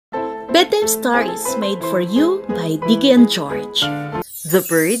Bedtime Stories made for you by Diggy and George. The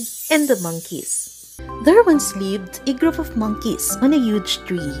Bird and the Monkeys. There once lived a group of monkeys on a huge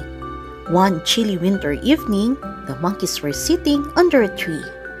tree. One chilly winter evening, the monkeys were sitting under a tree.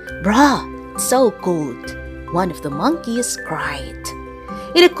 "Bruh, it's so cold," one of the monkeys cried.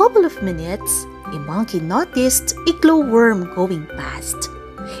 In a couple of minutes, a monkey noticed a glowworm going past.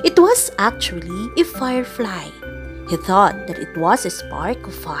 It was actually a firefly. He thought that it was a spark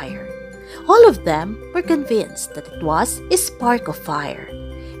of fire. All of them were convinced that it was a spark of fire,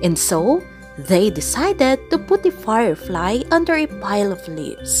 and so they decided to put the firefly under a pile of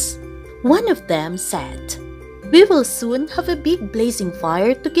leaves. One of them said, "We will soon have a big blazing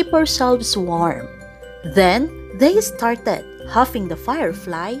fire to keep ourselves warm." Then they started huffing the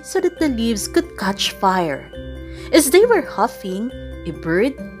firefly so that the leaves could catch fire. As they were huffing, a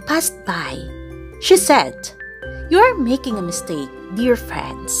bird passed by. She said, "You are making a mistake, dear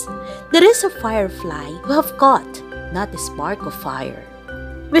friends. There is a firefly you have caught, not a spark of fire.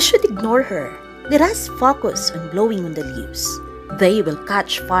 We should ignore her. Let us focus on blowing on the leaves. They will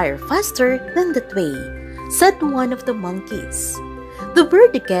catch fire faster than that way," said one of the monkeys. The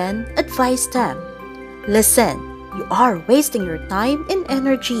bird again advised them, "Listen, you are wasting your time and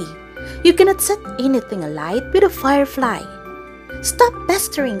energy. You cannot set anything alight with a firefly. Stop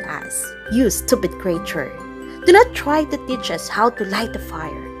pestering us, you stupid creature. Do not try to teach us how to light a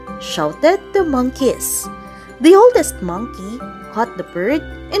fire," shouted the monkeys. The oldest monkey caught the bird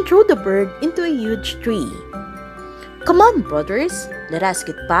and threw the bird into a huge tree. "Come on, brothers, let us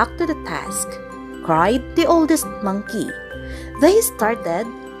get back to the task," cried the oldest monkey. They started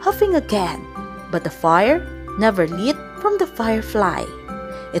huffing again, but the fire never lit from the firefly.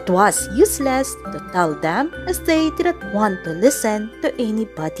 It was useless to tell them as they didn't want to listen to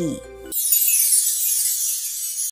anybody.